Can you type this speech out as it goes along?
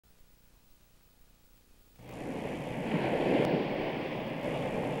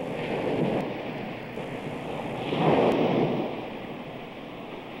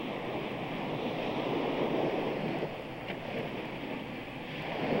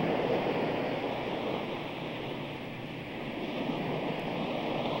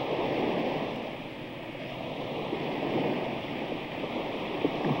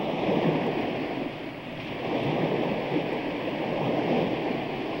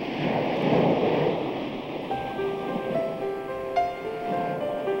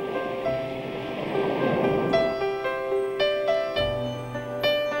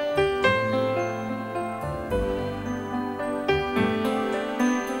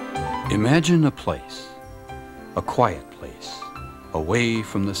Imagine a place, a quiet place, away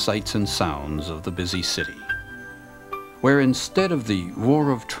from the sights and sounds of the busy city, where instead of the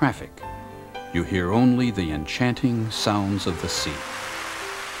roar of traffic, you hear only the enchanting sounds of the sea.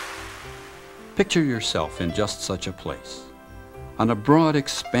 Picture yourself in just such a place, on a broad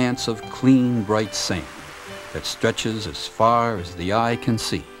expanse of clean, bright sand that stretches as far as the eye can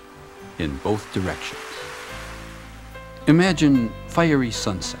see in both directions. Imagine fiery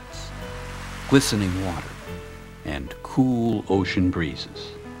sunsets, glistening water, and cool ocean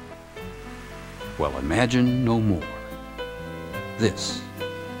breezes. Well, imagine no more. This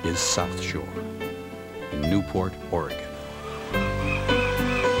is Southshore in Newport, Oregon.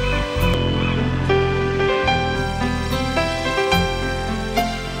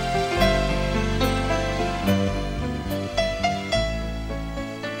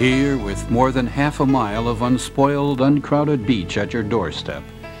 Here, with more than half a mile of unspoiled, uncrowded beach at your doorstep,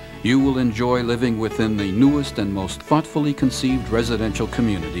 you will enjoy living within the newest and most thoughtfully conceived residential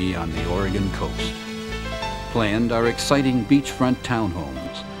community on the Oregon coast. Planned are exciting beachfront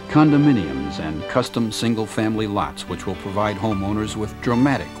townhomes, condominiums, and custom single-family lots which will provide homeowners with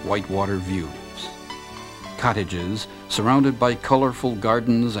dramatic whitewater views. Cottages, surrounded by colorful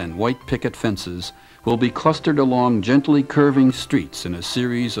gardens and white picket fences, will be clustered along gently curving streets in a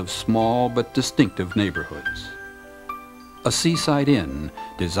series of small but distinctive neighborhoods. A seaside inn,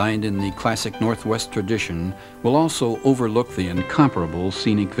 designed in the classic Northwest tradition, will also overlook the incomparable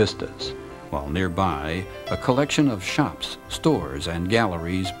scenic vistas, while nearby, a collection of shops, stores, and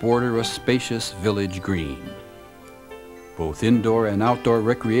galleries border a spacious village green. Both indoor and outdoor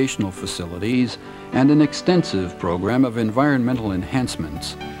recreational facilities and an extensive program of environmental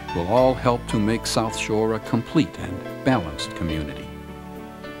enhancements will all help to make Southshore a complete and balanced community.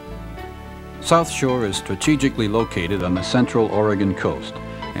 Southshore is strategically located on the central Oregon coast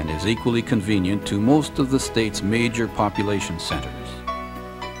and is equally convenient to most of the state's major population centers.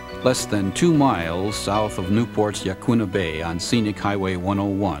 Less than 2 miles south of Newport's Yaquina Bay on Scenic Highway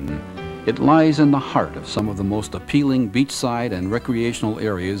 101, it lies in the heart of some of the most appealing beachside and recreational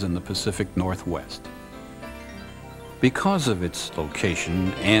areas in the Pacific Northwest. Because of its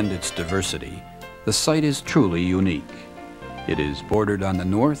location and its diversity, the site is truly unique. It is bordered on the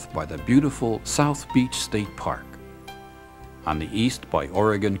north by the beautiful South Beach State Park, on the east by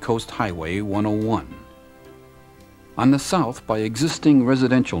Oregon Coast Highway 101, on the south by existing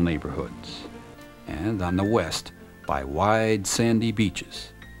residential neighborhoods, and on the west by wide sandy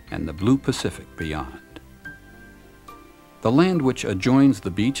beaches and the blue Pacific beyond. The land which adjoins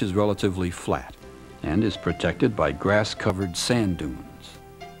the beach is relatively flat and is protected by grass-covered sand dunes.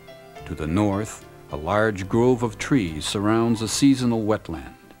 To the north, a large grove of trees surrounds a seasonal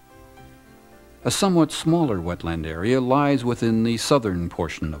wetland. A somewhat smaller wetland area lies within the southern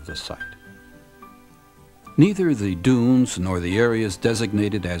portion of the site. Neither the dunes nor the areas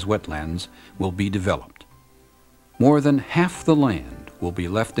designated as wetlands will be developed. More than half the land will be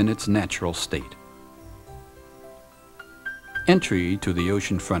left in its natural state. Entry to the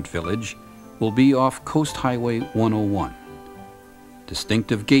oceanfront village will be off Coast Highway 101.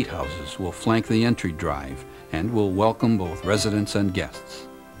 Distinctive gatehouses will flank the entry drive and will welcome both residents and guests.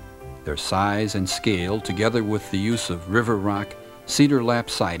 Their size and scale, together with the use of river rock, cedar lap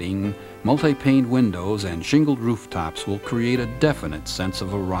siding, multi-paned windows, and shingled rooftops will create a definite sense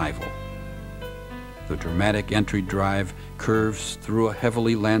of arrival. The dramatic entry drive curves through a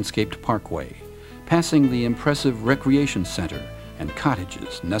heavily landscaped parkway, passing the impressive recreation center and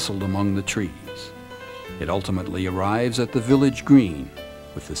cottages nestled among the trees. It ultimately arrives at the village green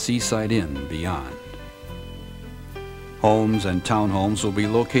with the seaside inn beyond. Homes and townhomes will be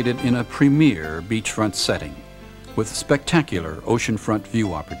located in a premier beachfront setting with spectacular oceanfront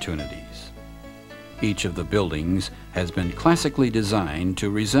view opportunities. Each of the buildings has been classically designed to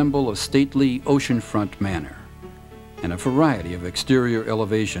resemble a stately oceanfront manor, and a variety of exterior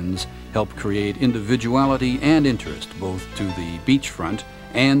elevations help create individuality and interest both to the beachfront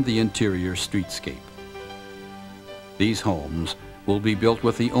and the interior streetscape. These homes will be built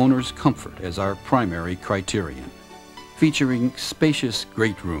with the owner's comfort as our primary criterion, featuring spacious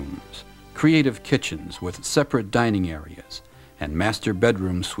great rooms, creative kitchens with separate dining areas, and master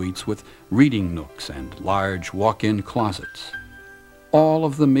bedroom suites with reading nooks and large walk-in closets. All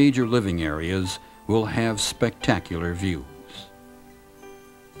of the major living areas will have spectacular views.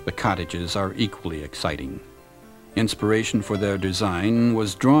 The cottages are equally exciting. Inspiration for their design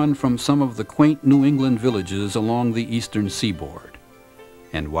was drawn from some of the quaint New England villages along the eastern seaboard.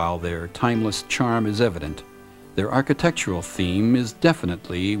 And while their timeless charm is evident, their architectural theme is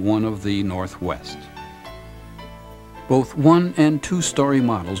definitely one of the Northwest. Both 1- and 2-story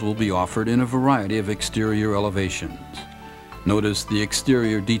models will be offered in a variety of exterior elevations. Notice the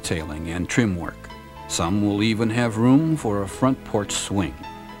exterior detailing and trim work. Some will even have room for a front porch swing.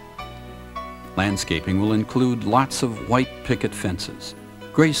 Landscaping will include lots of white picket fences,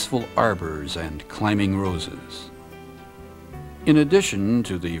 graceful arbors, and climbing roses. In addition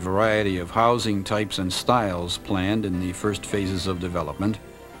to the variety of housing types and styles planned in the first phases of development,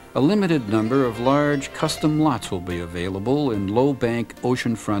 a limited number of large custom lots will be available in low-bank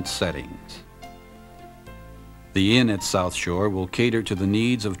oceanfront settings. The inn at Southshore will cater to the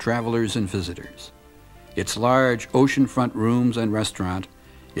needs of travelers and visitors. Its large oceanfront rooms and restaurant,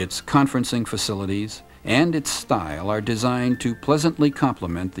 its conferencing facilities, and its style are designed to pleasantly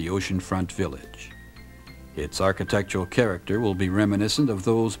complement the oceanfront village. Its architectural character will be reminiscent of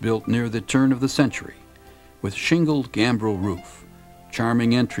those built near the turn of the century, with shingled gambrel roof,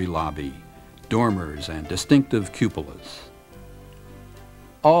 charming entry lobby, dormers, and distinctive cupolas.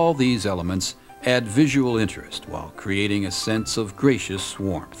 All these elements add visual interest while creating a sense of gracious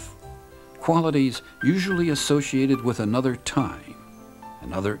warmth, qualities usually associated with another time,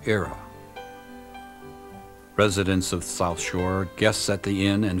 another era. Residents of Southshore, guests at the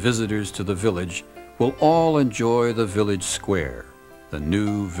inn, and visitors to the village will all enjoy the village square, the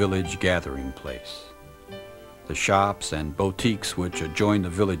new village gathering place. The shops and boutiques which adjoin the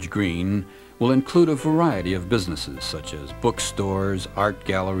village green will include a variety of businesses such as bookstores, art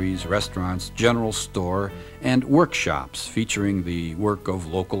galleries, restaurants, general store, and workshops featuring the work of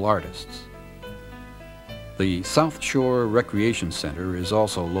local artists. The Southshore Recreation Center is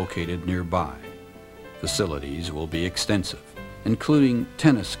also located nearby. Facilities will be extensive, including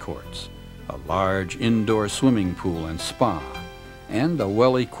tennis courts, a large indoor swimming pool and spa, and a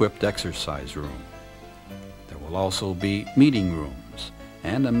well-equipped exercise room. There will also be meeting rooms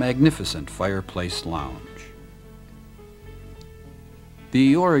and a magnificent fireplace lounge.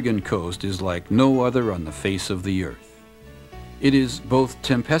 The Oregon coast is like no other on the face of the earth. It is both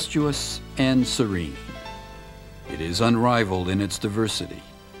tempestuous and serene. It is unrivaled in its diversity,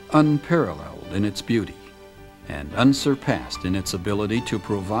 unparalleled in its beauty, and unsurpassed in its ability to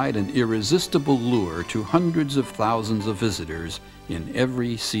provide an irresistible lure to hundreds of thousands of visitors in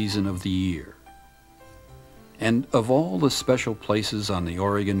every season of the year. And of all the special places on the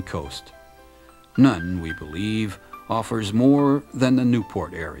Oregon coast, none, we believe, offers more than the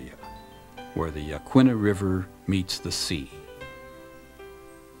Newport area, where the Yaquina River meets the sea.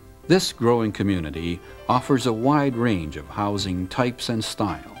 This growing community offers a wide range of housing types and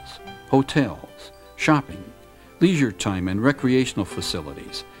styles, hotels, shopping, leisure time and recreational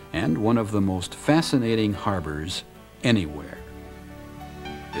facilities, and one of the most fascinating harbors anywhere.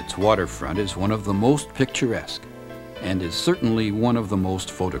 Its waterfront is one of the most picturesque and is certainly one of the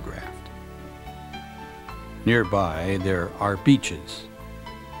most photographed. Nearby there are beaches,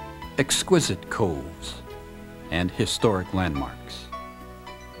 exquisite coves, and historic landmarks.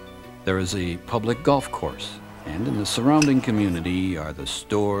 There is a public golf course, and in the surrounding community are the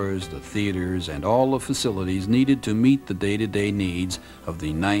stores, the theaters, and all the facilities needed to meet the day-to-day needs of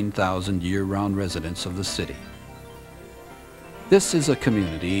the 9,000 year-round residents of the city. This is a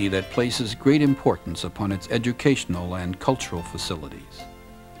community that places great importance upon its educational and cultural facilities.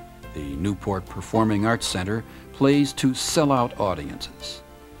 The Newport Performing Arts Center plays to sellout audiences,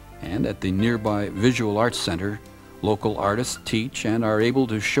 and at the nearby Visual Arts Center, local artists teach and are able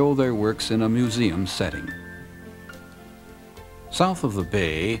to show their works in a museum setting. South of the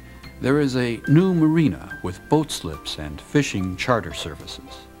bay, there is a new marina with boat slips and fishing charter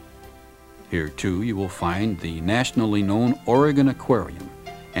services. Here, too, you will find the nationally known Oregon Aquarium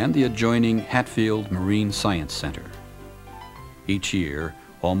and the adjoining Hatfield Marine Science Center. Each year,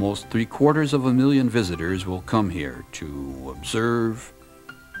 almost 750,000 visitors will come here to observe,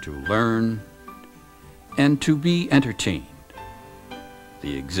 to learn, and to be entertained.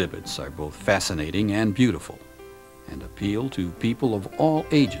 The exhibits are both fascinating and beautiful, and appeal to people of all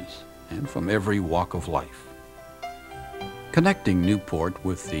ages and from every walk of life. Connecting Newport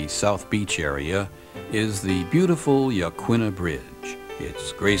with the South Beach area is the beautiful Yaquina Bridge,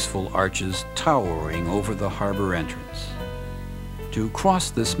 its graceful arches towering over the harbor entrance. To cross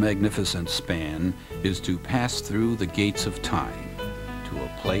this magnificent span is to pass through the gates of time to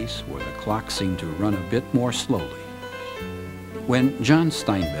a place where the clocks seem to run a bit more slowly. When John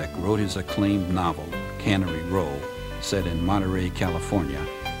Steinbeck wrote his acclaimed novel, Cannery Row, set in Monterey, California,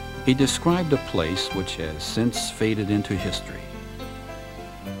 he described a place which has since faded into history.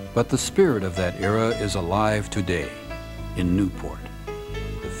 But the spirit of that era is alive today in Newport.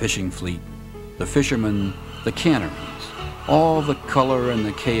 The fishing fleet, the fishermen, the canneries, all the color and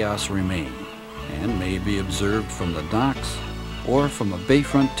the chaos remain, and may be observed from the docks or from a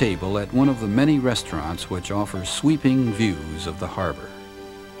bayfront table at one of the many restaurants which offer sweeping views of the harbor.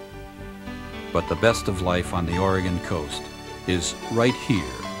 But the best of life on the Oregon coast is right here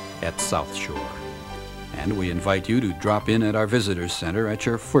at Southshore, and we invite you to drop in at our Visitors Center at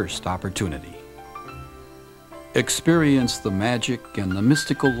your first opportunity. Experience the magic and the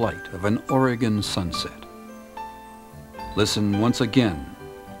mystical light of an Oregon sunset. Listen once again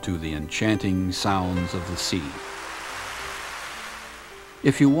to the enchanting sounds of the sea.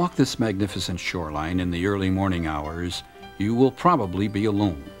 If you walk this magnificent shoreline in the early morning hours, you will probably be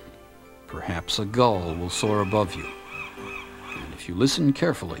alone. Perhaps a gull will soar above you. And if you listen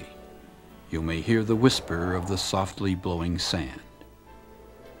carefully, you may hear the whisper of the softly blowing sand.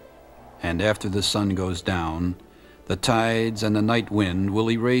 And after the sun goes down, the tides and the night wind will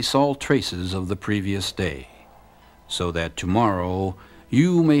erase all traces of the previous day, so that tomorrow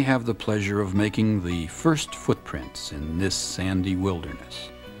you may have the pleasure of making the first footprints in this sandy wilderness,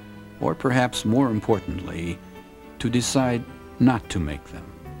 or perhaps more importantly, to decide not to make them,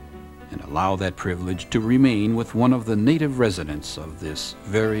 and allow that privilege to remain with one of the native residents of this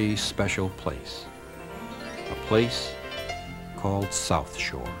very special place, a place called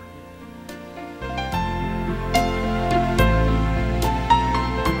Southshore.